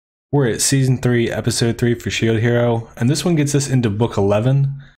We're at Season 3, Episode 3 for Shield Hero, and this one gets us into Book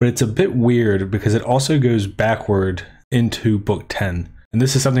 11, but it's a bit weird because it also goes backward into Book 10. And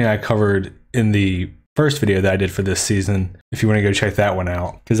this is something I covered in the first video that I did for this season, if you want to go check that one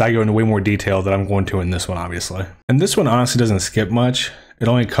out, because I go into way more detail than I'm going to in this one, obviously. And this one honestly doesn't skip much. It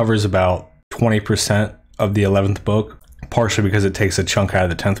only covers about 20% of the 11th book, partially because it takes a chunk out of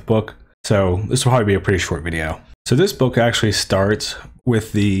the 10th book. So this will probably be a pretty short video. So this book actually starts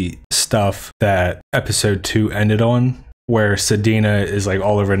with the stuff that episode 2 ended on, where Sedina is like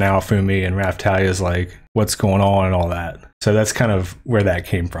all over Naofumi and Raphtalia is like, what's going on and all that. So that's kind of where that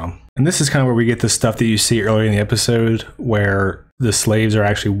came from. And this is kind of where we get the stuff that you see earlier in the episode, where the slaves are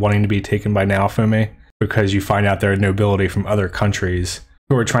actually wanting to be taken by Naofumi because you find out there are nobility from other countries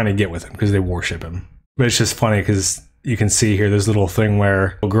who are trying to get with him because they worship him. But it's just funny because you can see here this little thing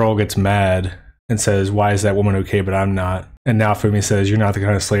where a girl gets mad and says, why is that woman okay, but I'm not? And Naofumi says, you're not the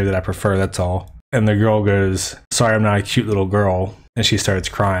kind of slave that I prefer, that's all. And the girl goes, sorry, I'm not a cute little girl. And she starts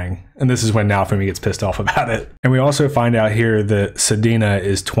crying. And this is when Naofumi gets pissed off about it. And we also find out here that Sedina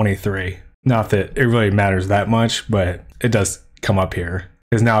is 23. Not that it really matters that much, but it does come up here.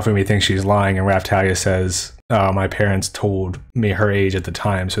 Because Naofumi thinks she's lying, and Raphtalia says, my parents told me her age at the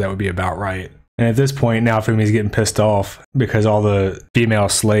time, so that would be about right. And at this point, Naofumi's getting pissed off because all the female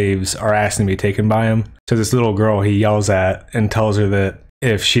slaves are asking to be taken by him. So this little girl he yells at and tells her that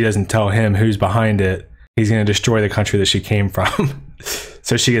if she doesn't tell him who's behind it, he's going to destroy the country that she came from.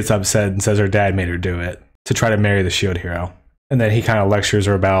 So she gets upset and says her dad made her do it to try to marry the shield hero. And then he kind of lectures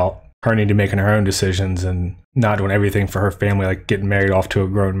her about her needing to make her own decisions and not doing everything for her family, like getting married off to a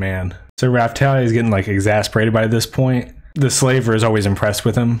grown man. So Raphtalia is getting like exasperated by this point. The slaver is always impressed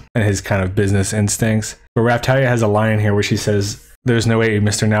with him and his kind of business instincts. But Raphtalia has a line in here where she says, there's no way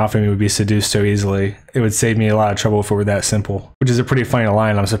Mr. Naofumi would be seduced so easily. It would save me a lot of trouble if it were that simple. Which is a pretty funny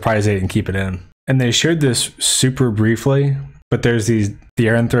line. I'm surprised they didn't keep it in. And they shared this super briefly, but there's these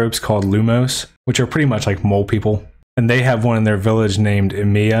Therianthropes called Lumos, which are pretty much like mole people. And they have one in their village named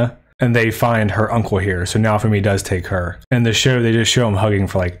Emiya, and they find her uncle here. So Naofumi does take her. And the show, they just show him hugging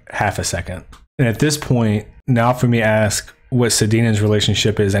for like half a second. And at this point, Naofumi asks what Sedina's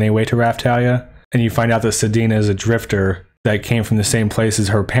relationship is anyway to Raphtalia. And you find out that Sedina is a drifter that came from the same place as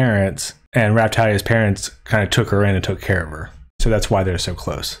her parents. And Raphtalia's parents kind of took her in and took care of her. So that's why they're so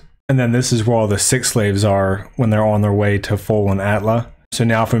close. And then this is where all the 6 slaves are when they're on their way to Foal and Atla. So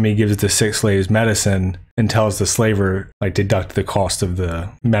Naofumi gives the 6 slaves medicine and tells the slaver, like, deduct the cost of the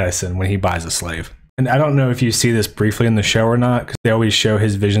medicine when he buys a slave. And I don't know if you see this briefly in the show or not, because they always show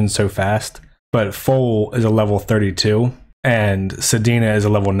his vision so fast. But Foal is a level 32 and Sedina is a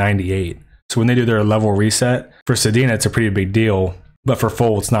level 98. So when they do their level reset, for Sedina it's a pretty big deal, but for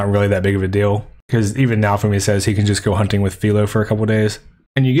Foal it's not really that big of a deal, because even Naofumi says he can just go hunting with Philo for a couple days.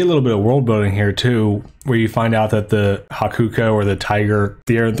 And you get a little bit of world building here too, where you find out that the Hakuko or the tiger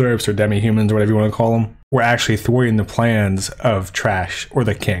Therianthropes or demi-humans or whatever you want to call them were actually thwarting the plans of Trash or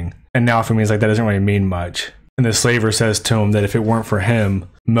the king. And Naofumi is like, that doesn't really mean much. And the slaver says to him that if it weren't for him,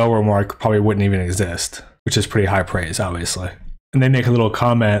 Melromarc probably wouldn't even exist, which is pretty high praise, obviously. And they make a little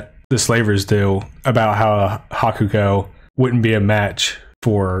comment, the slavers do, about how Hakuko wouldn't be a match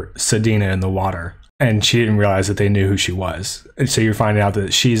for Sedina in the water. And she didn't realize that they knew who she was. And so you're finding out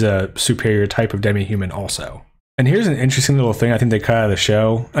that she's a superior type of demi-human also. And here's an interesting little thing I think they cut out of the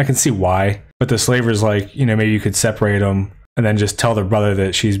show. I can see why. But the slaver's like, you know, maybe you could separate them and then just tell their brother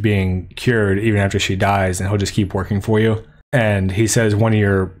that she's being cured even after she dies and he'll just keep working for you. And he says one of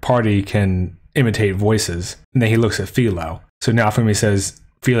your party can imitate voices. And then he looks at Philo. So Naofumi says,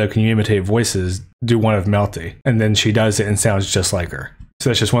 Philo, can you imitate voices? Do one of Melty. And then she does it and sounds just like her. So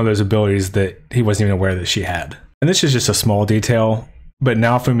that's just one of those abilities that he wasn't even aware that she had. And this is just a small detail, but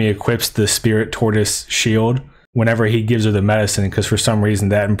Naofumi equips the Spirit Tortoise shield whenever he gives her the medicine, because for some reason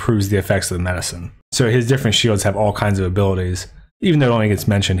that improves the effects of the medicine. So his different shields have all kinds of abilities, even though it only gets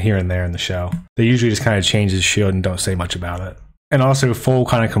mentioned here and there in the show. They usually just kind of change his shield and don't say much about it. And also Foal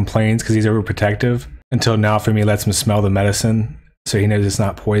kind of complains because he's overprotective until Naofumi lets him smell the medicine so he knows it's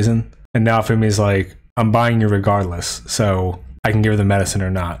not poison. And Naofumi's like, I'm buying you regardless, so I can give her the medicine or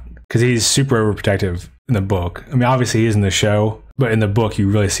not. Because he's super overprotective in the book. I mean, obviously he is in the show, but in the book you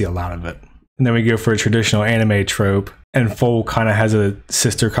really see a lot of it. And then we go for a traditional anime trope, and Foal kind of has a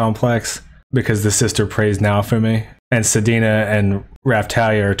sister complex because the sister praised Naofumi. And Sedina and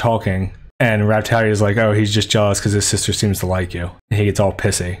Raphtalia are talking, and Raphtalia is like, oh, he's just jealous because his sister seems to like you. And he gets all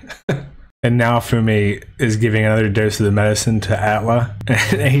pissy. And Naofumi is giving another dose of the medicine to Atla,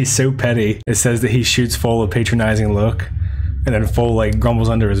 and he's so petty. It says that he shoots Foal a patronizing look, and then Foal like grumbles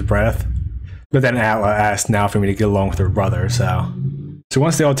under his breath. But then Atla asks Naofumi to get along with her brother, so So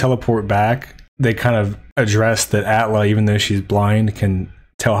once they all teleport back, they kind of address that Atla, even though she's blind, can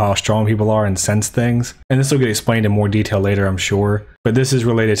tell how strong people are and sense things. And this will get explained in more detail later, I'm sure. But this is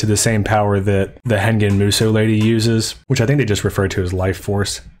related to the same power that the Hengen Muso lady uses, which I think they just refer to as life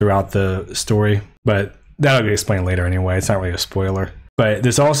force throughout the story. But that'll get explained later anyway. It's not really a spoiler. But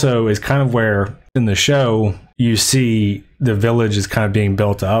this also is kind of where in the show you see the village is kind of being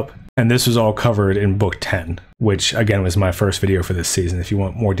built up. And this was all covered in book 10, which again was my first video for this season, if you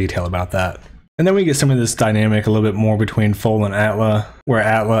want more detail about that. And then we get some of this dynamic a little bit more between Foal and Atla, where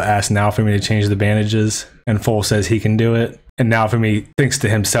Atla asks Naofumi to change the bandages, and Foal says he can do it. And Naofumi thinks to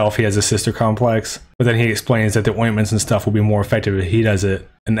himself he has a sister complex, but then he explains that the ointments and stuff will be more effective if he does it,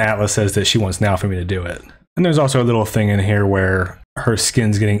 and Atla says that she wants Naofumi to do it. And there's also a little thing in here where her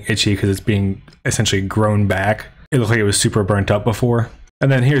skin's getting itchy because it's being essentially grown back. It looked like it was super burnt up before.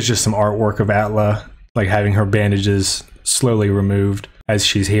 And then here's just some artwork of Atla, like having her bandages slowly removed as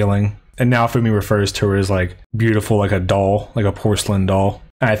she's healing. And Naofumi refers to her as like beautiful, like a doll, like a porcelain doll.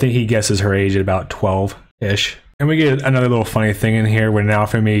 And I think he guesses her age at about 12-ish. And we get another little funny thing in here where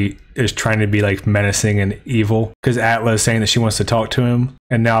Naofumi is trying to be like menacing and evil because Atla is saying that she wants to talk to him.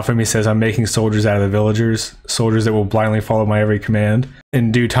 And Naofumi says, I'm making soldiers out of the villagers, soldiers that will blindly follow my every command.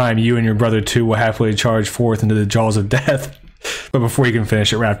 In due time, you and your brother too will happily charge forth into the jaws of death. But before he can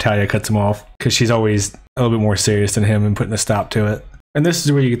finish it, Raphtalia cuts him off because she's always a little bit more serious than him and putting a stop to it. And this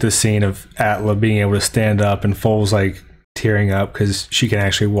is where you get the scene of Atla being able to stand up and Foal's like tearing up because she can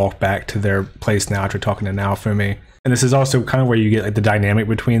actually walk back to their place now after talking to Naofumi. And this is also kind of where you get like the dynamic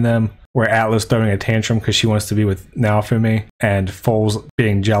between them, where Atla's throwing a tantrum because she wants to be with Naofumi and Foal's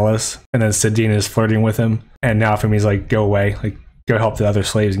being jealous, and then Sedina is flirting with him, and Naofumi's like, go away, like go help the other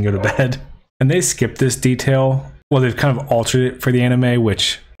slaves and go to bed. And they skip this detail. Well, they've kind of altered it for the anime,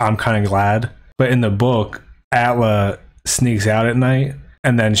 which I'm kind of glad. But in the book, Atla sneaks out at night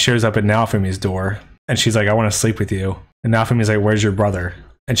and then shows up at Naofumi's door, and she's like, I want to sleep with you. And Naofumi's like, where's your brother?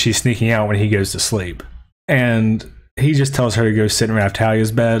 And she's sneaking out when he goes to sleep. And he just tells her to go sit in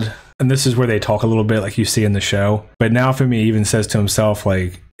Raphtalia's bed. And this is where they talk a little bit like you see in the show. But Naofumi even says to himself,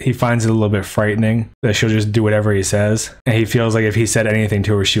 like, he finds it a little bit frightening that she'll just do whatever he says. And he feels like if he said anything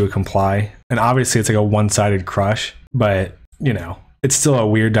to her, she would comply. And obviously it's like a one-sided crush. But, you know, it's still a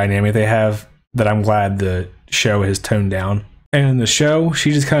weird dynamic they have that I'm glad the show has toned down. And in the show,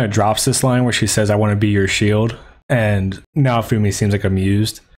 she just kind of drops this line where she says, I want to be your shield. And Naofumi seems like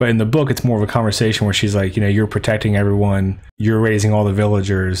amused. But in the book, it's more of a conversation where she's like, you know, you're protecting everyone. You're raising all the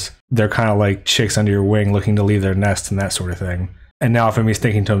villagers. They're kind of like chicks under your wing looking to leave their nest and that sort of thing. And Naofumi's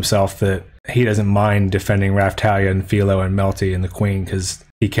thinking to himself that he doesn't mind defending Raphtalia and Philo and Melty and the queen because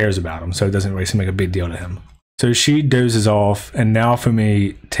he cares about them. So it doesn't really seem like a big deal to him. So she dozes off and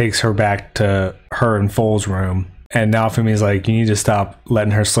Naofumi takes her back to her and Foal's room. And Naofumi's like, you need to stop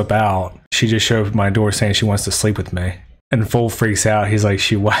letting her slip out. She just showed up at my door saying she wants to sleep with me. And Foal freaks out. He's like,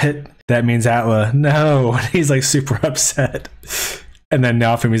 she what? That means Atla. No. And he's like super upset. And then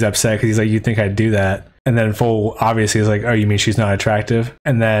Naofumi's upset because he's like, you think I'd do that? And then Foal obviously is like, oh, you mean she's not attractive?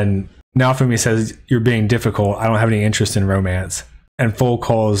 And then Naofumi says, you're being difficult. I don't have any interest in romance. And Foal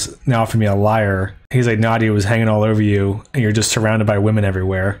calls Naofumi a liar. He's like, Nadia was hanging all over you and you're just surrounded by women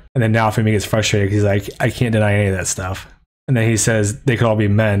everywhere. And then Naofumi gets frustrated because he's like, I can't deny any of that stuff. And then he says, they could all be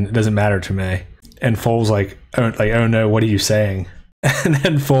men. It doesn't matter to me. And Foal's like, oh no, what are you saying? And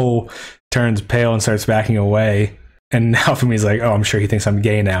then Foal turns pale and starts backing away. And Naofumi's like, oh, I'm sure he thinks I'm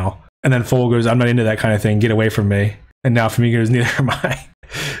gay now. And then Foal goes, I'm not into that kind of thing. Get away from me. And Naofumi goes, neither am I.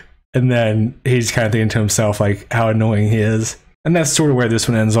 And then he's kind of thinking to himself, like, how annoying he is. And that's sort of where this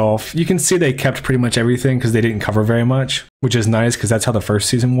one ends off. You can see they kept pretty much everything because they didn't cover very much, which is nice because that's how the first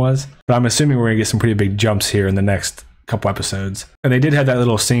season was. But I'm assuming we're going to get some pretty big jumps here in the next couple episodes. And they did have that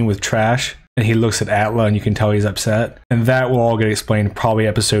little scene with Trash, and he looks at Atla and you can tell he's upset. And that will all get explained probably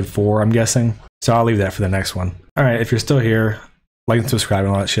episode 4, I'm guessing. So I'll leave that for the next one. All right, if you're still here, like and subscribe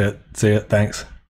and all that shit. See ya. Thanks.